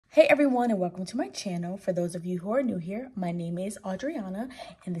Hey everyone, and welcome to my channel. For those of you who are new here, my name is Adriana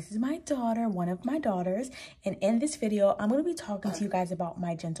and this is my daughter, one of my daughters. And in this video, I'm going to be talking to you guys about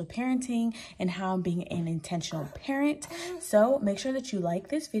my gentle parenting and how I'm being an intentional parent. So make sure that you like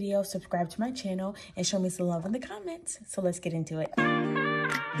this video, subscribe to my channel, and show me some love in the comments. So let's get into it.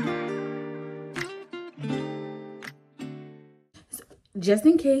 Just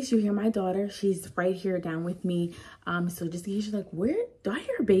in case you hear my daughter, she's right here down with me. So just in case you're like, where do I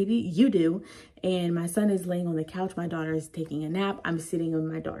hear a baby? You do. And my son is laying on the couch. My daughter is taking a nap. I'm sitting in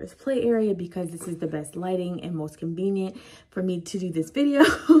my daughter's play area because this is the best lighting and most convenient for me to do this video.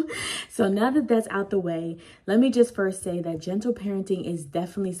 So now that that's out the way, let me just first say that gentle parenting is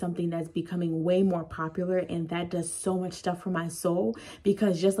definitely something that's becoming way more popular, and that does so much stuff for my soul,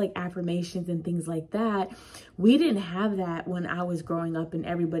 because just like affirmations and things like that, we didn't have that when I was growing up and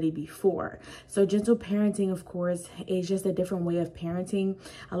everybody before. So gentle parenting, of course, is just a different way of parenting.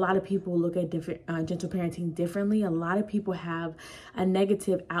 A lot of people look at gentle parenting differently. A lot of people have a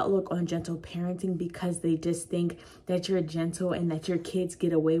negative outlook on gentle parenting because they just think that you're gentle and that your kids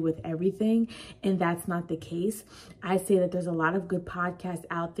get away with everything, and that's not the case. I say that there's a lot of good podcasts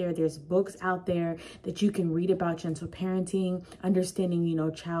out there. There's books out there that you can read about gentle parenting, understanding,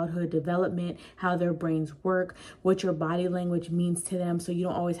 childhood development, how their brains work, what your body language means to them, so you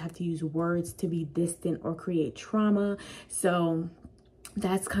don't always have to use words to be distant or create trauma. So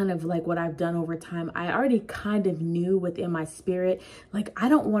that's kind of like what I've done over time. I already kind of knew within my spirit, like, I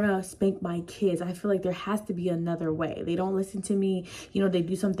don't want to spank my kids. I feel like there has to be another way. They don't listen to me. They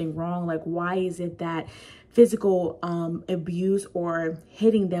do something wrong. Like, why is it that physical abuse or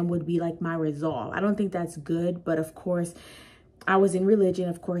hitting them would be like my resolve? I don't think that's good. But of course, I was in religion,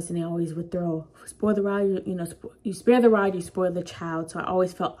 of course, and they always would spoil the rod, you spare the rod, you spoil the child. So I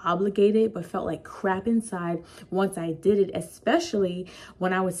always felt obligated, but felt like crap inside once I did it, especially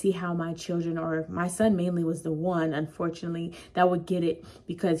when I would see how my children, or my son mainly was the one, unfortunately, that would get it,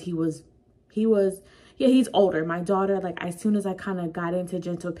 because he's older. My daughter, like, as soon as I kind of got into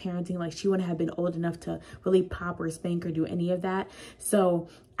gentle parenting, like, she wouldn't have been old enough to really pop or spank or do any of that. So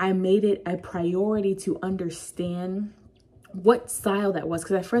I made it a priority to understand what style that was,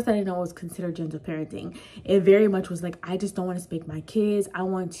 because at first I didn't know it was considered gentle parenting. It very much was like, I just don't want to spank my kids. I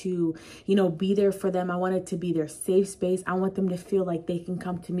want to, be there for them. I want it to be their safe space. I want them to feel like they can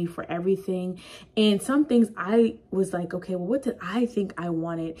come to me for everything. And some things I was like, okay, well, what did I think I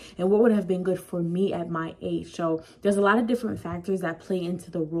wanted, and what would have been good for me at my age? So there's a lot of different factors that play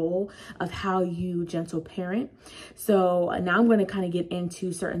into the role of how you gentle parent. So now I'm going to kind of get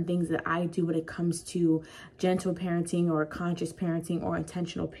into certain things that I do when it comes to gentle parenting, or conscious parenting, or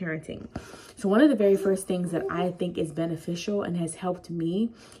intentional parenting. So one of the very first things that I think is beneficial and has helped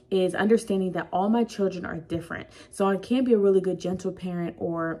me is understanding that all my children are different. So I can't be a really good gentle parent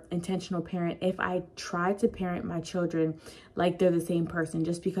or intentional parent if I try to parent my children like they're the same person,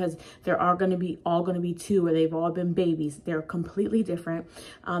 just because they're all going to be two, or they've all been babies. They're completely different.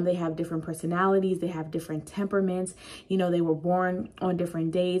 They have different personalities. They have different temperaments. They were born on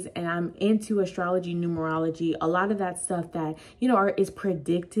different days, and I'm into astrology, numerology, a lot of that stuff that, is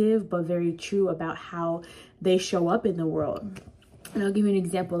predictive, but very true about how they show up in the world. And I'll give you an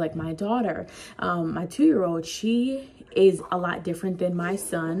example, like my daughter, my 2-year-old, she is a lot different than my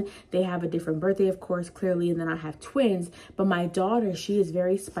son. They have a different birthday, of course, clearly, and then I have twins. But my daughter, she is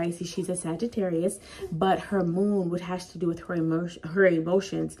very spicy. She's a Sagittarius, but her moon, which has to do with her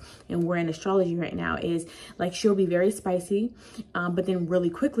emotions, and we're in astrology right now, is like, she'll be very spicy, but then really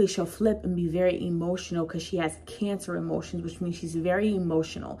quickly she'll flip and be very emotional, because she has Cancer emotions, which means she's very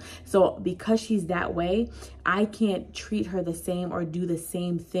emotional. So because she's that way, I can't treat her the same or do the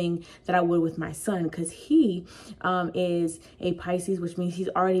same thing that I would with my son, because he is a Pisces, which means he's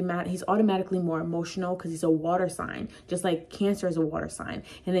automatically more emotional, because he's a water sign, just like Cancer is a water sign.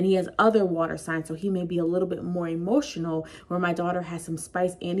 And then he has other water signs, so he may be a little bit more emotional, where my daughter has some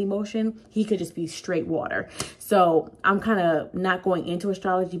spice and emotion. He could just be straight water. So I'm kind of not going into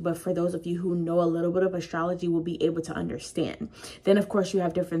astrology, but for those of you who know a little bit of astrology, will be able to understand. Then of course you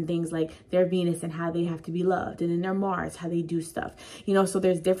have different things like their Venus and how they have to be loved, and then their Mars, how they do stuff, so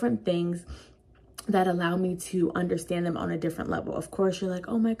there's different things that allow me to understand them on a different level. Of course, you're like,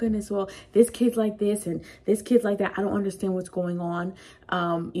 oh my goodness, well, this kid's like this and this kid's like that. I don't understand what's going on.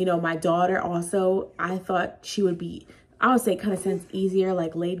 My daughter also, I thought she would be, I would say, kind of sense easier,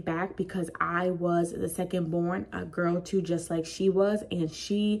 like laid back, because I was the second born, a girl too, just like she was. And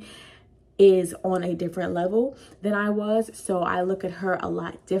she is on a different level than I was. So I look at her a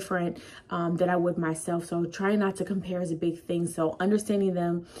lot different than I would myself. So trying not to compare is a big thing. So understanding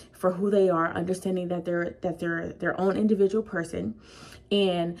them for who they are, understanding that they're their own individual person,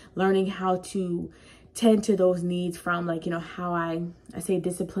 and learning how to tend to those needs from, like, you know, how I say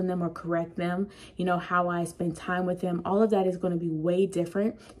discipline them or correct them, you know, how I spend time with them. All of that is going to be way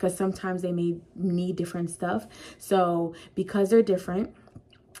different because sometimes they may need different stuff. So because they're different,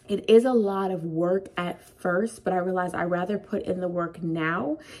 it is a lot of work at first, but I realize I'd rather put in the work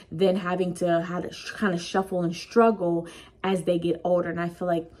now than having to kind of shuffle and struggle as they get older. And I feel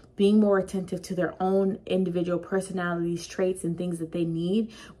like being more attentive to their own individual personalities, traits, and things that they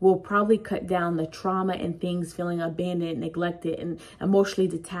need will probably cut down the trauma and things, feeling abandoned, neglected, and emotionally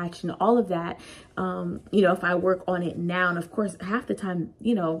detached, and all of that. You know, if I work on it now, and of course, half the time,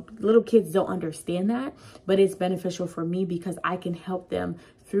 you know, little kids don't understand that, but it's beneficial for me because I can help them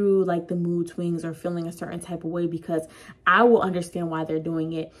through like the mood swings or feeling a certain type of way, because I will understand why they're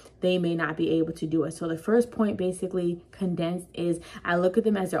doing it. They may not be able to do it. So the first point, basically condensed, is I look at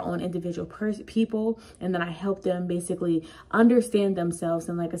them as their own individual people, and then I help them basically understand themselves.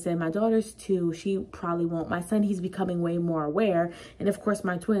 And like I said, my daughter's 2, she probably won't. My son, he's becoming way more aware. And of course,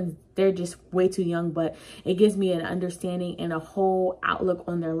 my twins, they're just way too young, but it gives me an understanding and a whole outlook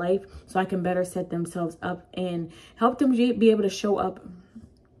on their life, so I can better set themselves up and help them be able to show up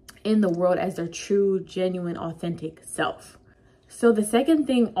in the world as their true, genuine, authentic self. So the second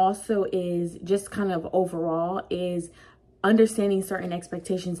thing also is just kind of overall is understanding certain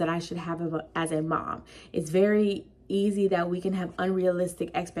expectations that I should have as a mom. It's very easy that we can have unrealistic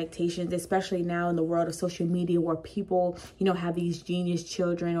expectations, especially now in the world of social media, where people, you know, have these genius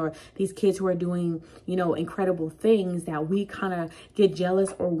children or these kids who are doing, you know, incredible things, that we kind of get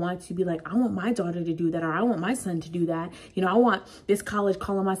jealous or want to be like, I want my daughter to do that, or I want my son to do that. You know, I want this college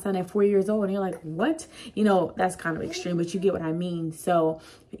calling my son at 4 years old, and you're like, what? You know, that's kind of extreme, but you get what I mean. So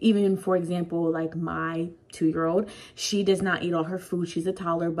even, for example, like my 2-year-old, she does not eat all her food. She's a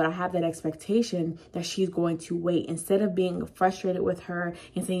toddler, but I have that expectation that she's going to wait. Instead of being frustrated with her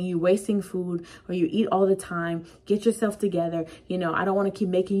and saying, you wasting food, or you eat all the time, get yourself together. You know, I don't want to keep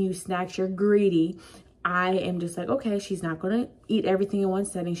making you snacks. You're greedy. I am just like, okay, she's not going to eat everything in one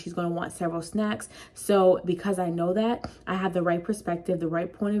setting. She's going to want several snacks. So because I know that, I have the right perspective, the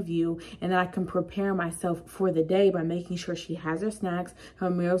right point of view, and that I can prepare myself for the day by making sure she has her snacks, her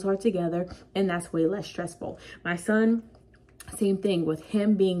meals are together, and that's way less stressful. My son, same thing. With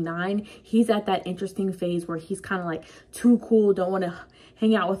him being 9, he's at that interesting phase where he's kind of like too cool, don't want to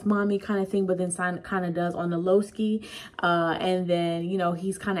hang out with mommy kind of thing, but then kind of does on the low ski. And then, you know,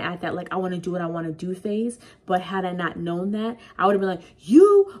 he's kind of at that, like, I want to do what I want to do phase. But had I not known that, I would have been like,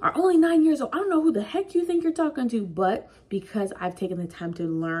 you are only 9 years old. I don't know who the heck you think you're talking to. But because I've taken the time to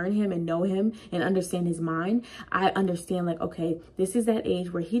learn him and know him and understand his mind, I understand, like, okay, this is that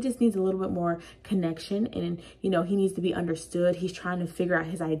age where he just needs a little bit more connection, and, you know, he needs to be understood. He's trying to figure out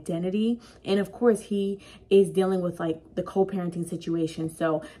his identity. And of course, he is dealing with like the co-parenting situation.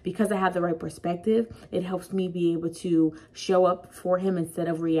 So because I have the right perspective, it helps me be able to show up for him instead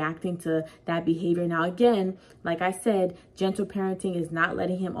of reacting to that behavior. Now, again, like I said, gentle parenting is not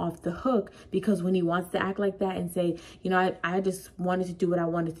letting him off the hook, because when he wants to act like that and say, you know, I just wanted to do what I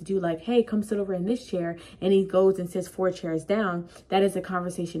wanted to do, like, hey, come sit over in this chair, and he goes and sits 4 chairs down, that is a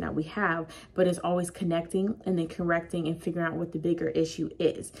conversation that we have, but it's always connecting and then correcting and figuring out what the bigger issue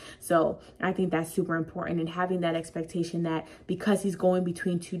is. So I think that's super important, and having that expectation that because he's going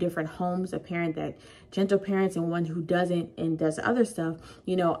between 2 different homes, a parent that gentle parents and one who doesn't and does other stuff,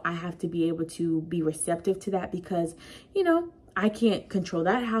 you know, I have to be able to be receptive to that, because, you know, I can't control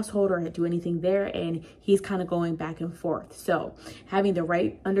that household or do anything there, and he's kind of going back and forth. So having the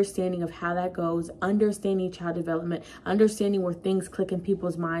right understanding of how that goes, understanding child development, understanding where things click in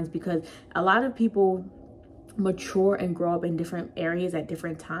people's minds, because a lot of people mature and grow up in different areas at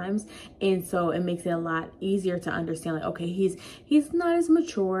different times, and so it makes it a lot easier to understand, like, okay, he's not as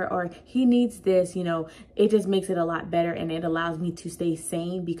mature, or he needs this, you know. It just makes it a lot better, and it allows me to stay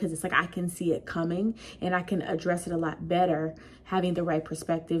sane, because it's like I can see it coming and I can address it a lot better having the right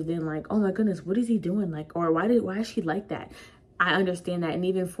perspective than like, oh my goodness, what is he doing, like, or why is she like that? I understand that. And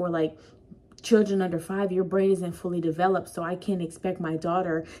even for like children under 5, your brain isn't fully developed. So I can't expect my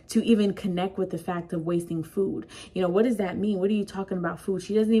daughter to even connect with the fact of wasting food. You know, what does that mean? What are you talking about food?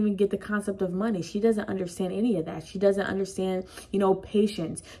 She doesn't even get the concept of money. She doesn't understand any of that. She doesn't understand, you know,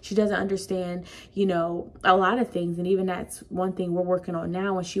 patience. She doesn't understand, you know, a lot of things. And even that's one thing we're working on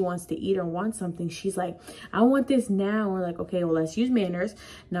now. When she wants to eat or want something, she's like, I want this now. We're like, okay, well, let's use manners,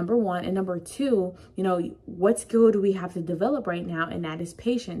 number one. And number two, you know, what skill do we have to develop right now? And that is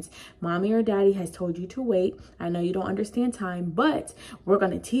patience. Mommy or daddy has told you to wait. I know you don't understand time, but we're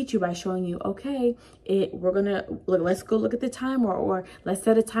going to teach you by showing you, okay, we're going to look, let's go look at the timer, or let's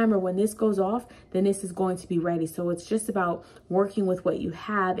set a timer. When this goes off, then this is going to be ready. So it's just about working with what you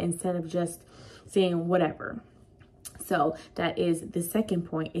have instead of just saying whatever. So that is the second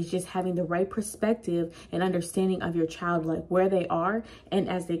point, is just having the right perspective and understanding of your child, like where they are and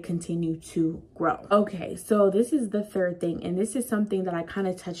as they continue to grow. Okay, so this is the third thing, and this is something that I kind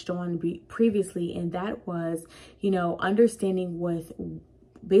of touched on previously, and that was, you know, understanding with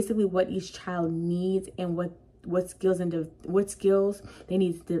basically what each child needs and what skills they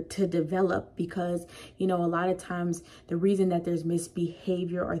need to develop. Because, you know, a lot of times the reason that there's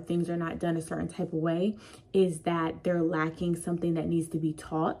misbehavior or things are not done a certain type of way is that they're lacking something that needs to be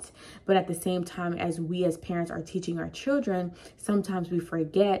taught. But at the same time, as we as parents are teaching our children, sometimes we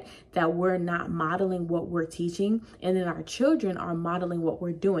forget that we're not modeling what we're teaching, and then our children are modeling what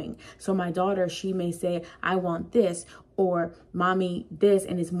we're doing. So my daughter, she may say, I want this, or mommy this,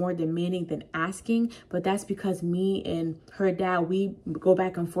 and it's more demanding than asking. But that's because me and her dad, we go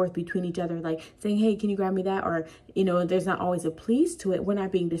back and forth between each other, like saying, hey, can you grab me that? Or, you know, there's not always a please to it. We're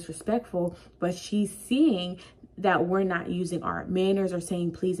not being disrespectful, but she's seeing that we're not using our manners or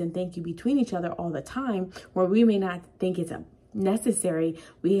saying please and thank you between each other all the time, where we may not think it's necessary.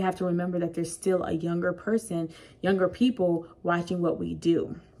 We have to remember that there's still a younger people watching what we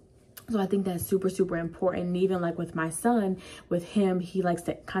do. So I think that's super, super important. And even like with my son, with him, he likes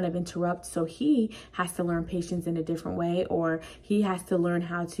to kind of interrupt. So he has to learn patience in a different way, or he has to learn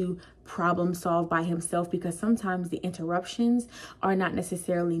how to problem solve by himself, because sometimes the interruptions are not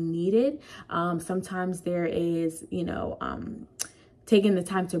necessarily needed. Sometimes there is, you know, taking the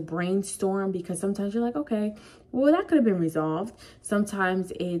time to brainstorm, because sometimes you're like, okay, well, that could have been resolved.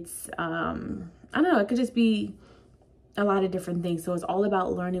 Sometimes it's, I don't know, it could just be a lot of different things. So it's all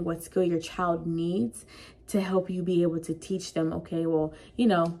about learning what skill your child needs to help you be able to teach them, okay, well, you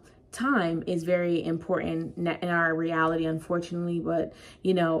know, time is very important in our reality, unfortunately, but,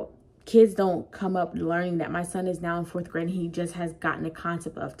 you know, kids don't come up learning that. My son is now in 4th grade and he just has gotten the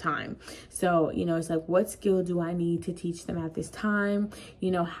concept of time. So, you know, it's like, what skill do I need to teach them at this time? You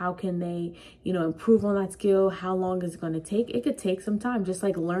know, how can they, you know, improve on that skill? How long is it going to take? It could take some time. Just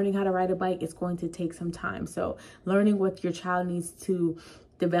like learning how to ride a bike, it's going to take some time. So learning what your child needs to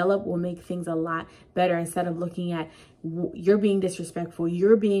develop will make things a lot better, instead of looking at you're being disrespectful,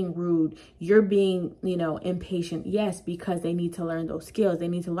 you're being rude, you're being, you know, impatient. Yes, because they need to learn those skills. They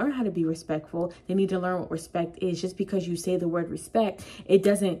need to learn how to be respectful. They need to learn what respect is. Just because you say the word respect, it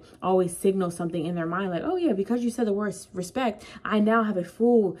doesn't always signal something in their mind like, oh yeah, because you said the word respect, I now have a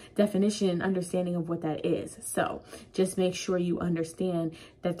full definition and understanding of what that is. So just make sure you understand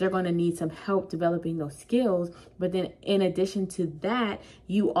that they're going to need some help developing those skills. But then in addition to that,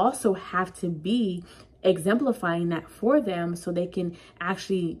 you also have to be exemplifying that for them, so they can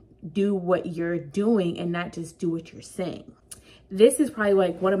actually do what you're doing and not just do what you're saying. This is probably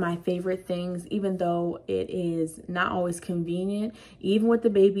like one of my favorite things, even though it is not always convenient. Even with the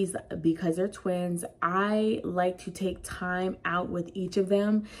babies, because they're twins, I like to take time out with each of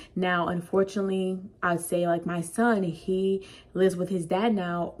them. Now, unfortunately, I'd say like my son, he lives with his dad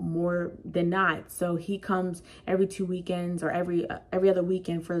now more than not. So he comes every 2 weekends or every other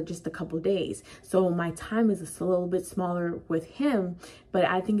weekend for just a couple days. So my time is a little bit smaller with him, but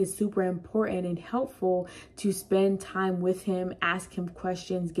I think it's super important and helpful to spend time with him, ask him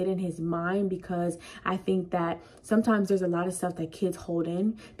questions, get in his mind, because I think that sometimes there's a lot of stuff that kids hold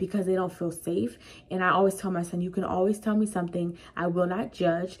in because they don't feel safe. And I always tell my son, you can always tell me something. I will not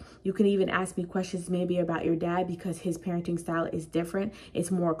judge. You can even ask me questions maybe about your dad, because his parenting style is different.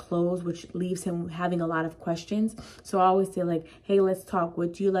 It's more closed, which leaves him having a lot of questions. So I always say like, hey, let's talk.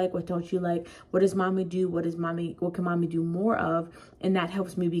 What do you like? What don't you like? What does mommy do? What can mommy do more of? And that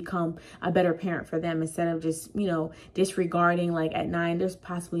helps me become a better parent for them, instead of just, you know, disregarding like at 9, there's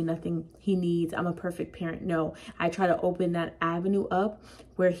possibly nothing he needs, I'm a perfect parent. No, I try to open that avenue up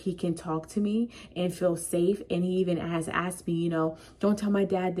where he can talk to me and feel safe. And he even has asked me, you know, don't tell my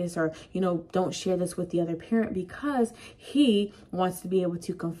dad this, or, you know, don't share this with the other parent, because he wants to be able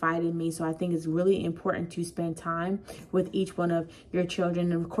to confide in me. So I think it's really important to spend time with each one of your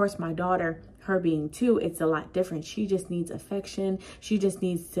children. And of course, my daughter, her being 2, it's a lot different. She just needs affection. She just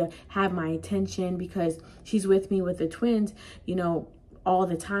needs to have my attention because she's with me with the twins, you know, all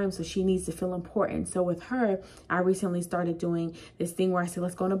the time. So she needs to feel important. So with her, I recently started doing this thing where I said,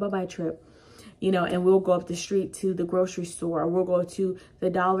 let's go on a bye-bye trip, you know, and we'll go up the street to the grocery store, or we'll go to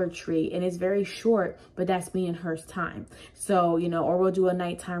the Dollar Tree. And it's very short, but that's me and her's time. So, you know, or we'll do a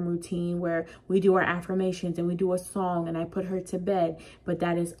nighttime routine where we do our affirmations and we do a song and I put her to bed, but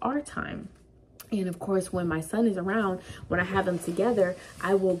that is our time. And of course, when my son is around, when I have them together,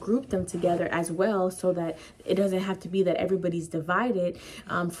 I will group them together as well so that it doesn't have to be that everybody's divided.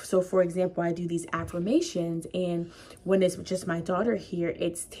 So for example, I do these affirmations, and when it's just my daughter here,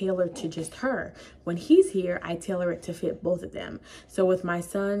 it's tailored to just her. When he's here, I tailor it to fit both of them. So with my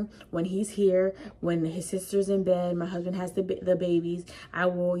son, when he's here, when his sister's in bed, my husband has the babies, I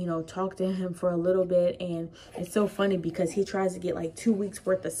will, you know, talk to him for a little bit. And it's so funny because he tries to get like 2 weeks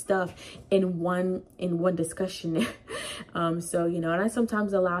worth of stuff in one discussion. So, you know, and I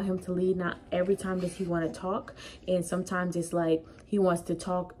sometimes allow him to lead. Not every time does he want to talk, and sometimes it's like he wants to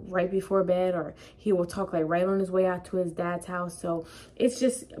talk right before bed, or he will talk like right on his way out to his dad's house. So it's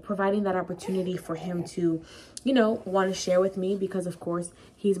just providing that opportunity for him to, you know, want to share with me, because of course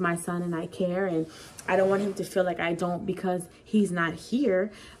he's my son and I care, and I don't want him to feel like I don't because he's not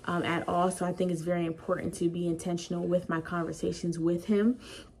here at all. So I think it's very important to be intentional with my conversations with him.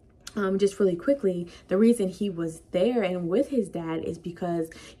 Just really quickly, the reason he was there and with his dad is because,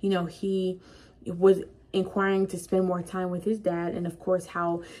 you know, he was inquiring to spend more time with his dad. And of course,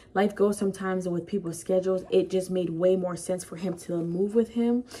 how life goes sometimes and with people's schedules, it just made way more sense for him to move with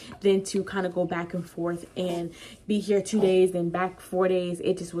him than to kind of go back and forth and be here 2 days, then back 4 days.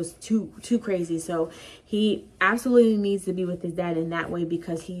 It just was too crazy. So he absolutely needs to be with his dad in that way,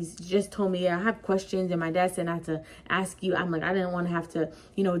 because he's just told me, I have questions, and my dad said not to ask you. I'm like, I didn't want to have to,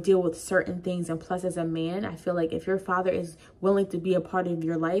 you know, deal with certain things. And plus, as a man, I feel like if your father is willing to be a part of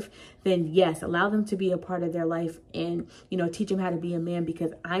your life, then yes, allow them to be a part of their life, and, you know, teach them how to be a man,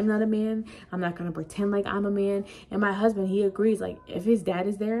 because I'm not a man. I'm not going to pretend like I'm a man. And my husband, he agrees, like, if his dad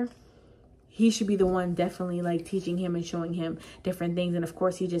is there, he should be the one definitely like teaching him and showing him different things. And of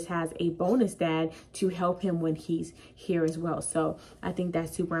course, he just has a bonus dad to help him when he's here as well. So I think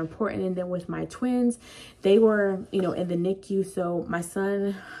that's super important. And then with my twins, they were, you know, in the NICU. So my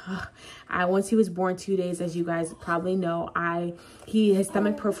son, once he was born 2 days, as you guys probably know, his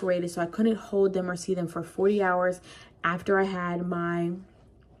stomach perforated. So I couldn't hold them or see them for 40 hours after I had my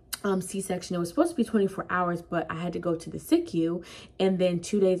C-section. It was supposed to be 24 hours, but I had to go to the SICU. And then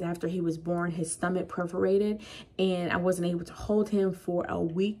 2 days after he was born, his stomach perforated, and I wasn't able to hold him for a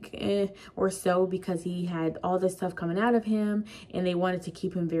week or so, because he had all this stuff coming out of him, and they wanted to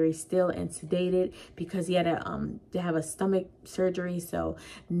keep him very still and sedated because he had to have a stomach surgery. So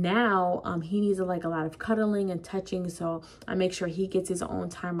now he needs like a lot of cuddling and touching. So I make sure he gets his own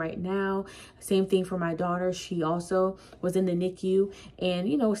time right now. Same thing for my daughter. She also was in the NICU, and,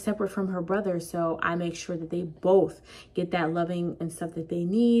 you know, separate from her brother. So I make sure that they both get that loving and stuff that they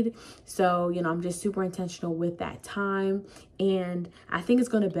need. So, you know, I'm just super intentional with that time, and I think it's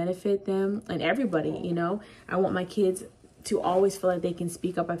going to benefit them and everybody. You know, I want my kids to always feel like they can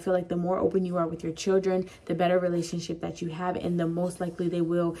speak up. I feel like the more open you are with your children, the better relationship that you have, and the most likely they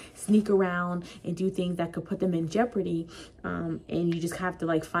will sneak around and do things that could put them in jeopardy. And you just have to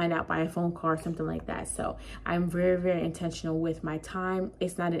like find out by a phone call or something like that. So I'm very, very intentional with my time.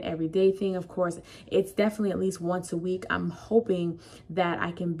 It's not an everyday thing. Of course, it's definitely at least once a week. I'm hoping that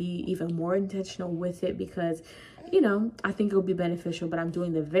I can be even more intentional with it, because, you know, I think it'll be beneficial, but I'm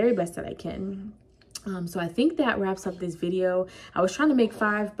doing the very best that I can. So I think that wraps up this video. I was trying to make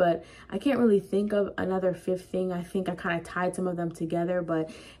 5, but I can't really think of another 5th thing. I think I kind of tied some of them together, but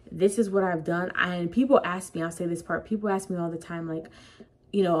this is what I've done. And people ask me, I'll say this part, people ask me all the time, like,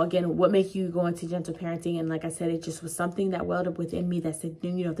 you know, again, what make you go into gentle parenting? And like I said, it just was something that welled up within me that said,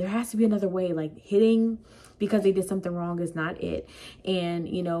 you know, there has to be another way. Like, hitting because they did something wrong is not it. And,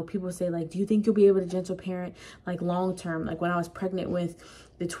 you know, people say, like, do you think you'll be able to gentle parent like long term? Like when I was pregnant with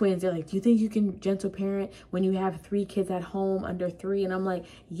the twins, they're like, do you think you can gentle parent when you have 3 kids at home under 3? And I'm like,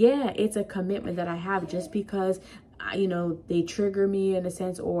 yeah, it's a commitment that I have. Just because, you know, they trigger me in a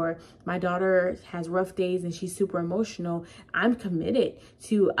sense, or my daughter has rough days and she's super emotional, I'm committed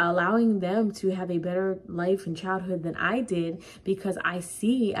to allowing them to have a better life and childhood than I did, because I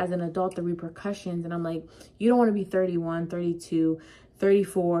see as an adult the repercussions. And I'm like, you don't want to be 31, 32,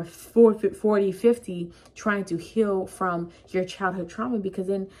 34, 40, 50 trying to heal from your childhood trauma, because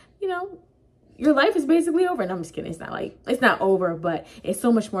then, you know, your life is basically over. And I'm just kidding. It's not like, it's not over, but it's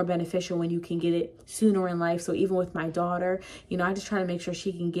so much more beneficial when you can get it sooner in life. So even with my daughter, you know, I just try to make sure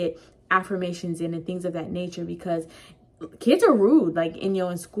she can get affirmations in and things of that nature, because kids are rude, like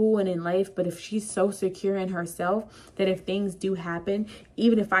in school and in life. But if she's so secure in herself that if things do happen,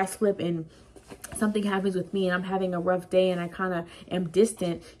 even if I slip and something happens with me and I'm having a rough day and I kind of am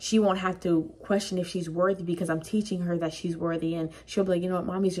distant, she won't have to question if she's worthy, because I'm teaching her that she's worthy. And she'll be like, you know what,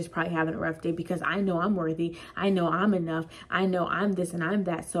 mommy's just probably having a rough day, because I know I'm worthy. I know I'm enough. I know I'm this and I'm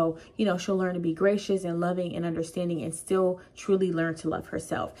that. So, you know, she'll learn to be gracious and loving and understanding and still truly learn to love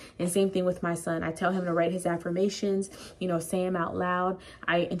herself. And same thing with my son. I tell him to write his affirmations, you know, say them out loud.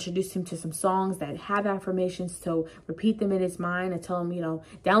 I introduce him to some songs that have affirmations, so repeat them in his mind. I tell him, you know,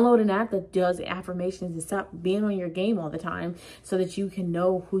 download an app that does affirmations and stop being on your game all the time, so that you can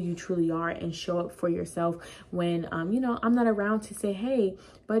know who you truly are and show up for yourself when you know, I'm not around to say, hey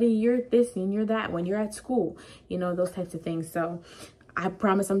buddy, you're this and you're that, when you're at school, you know, those types of things. So I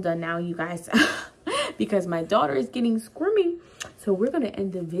promise I'm done now, you guys, because my daughter is getting squirmy. So we're going to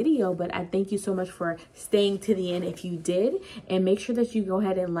end the video, but I thank you so much for staying to the end if you did, and make sure that you go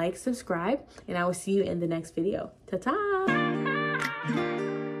ahead and like, subscribe, and I will see you in the next video. Ta-ta!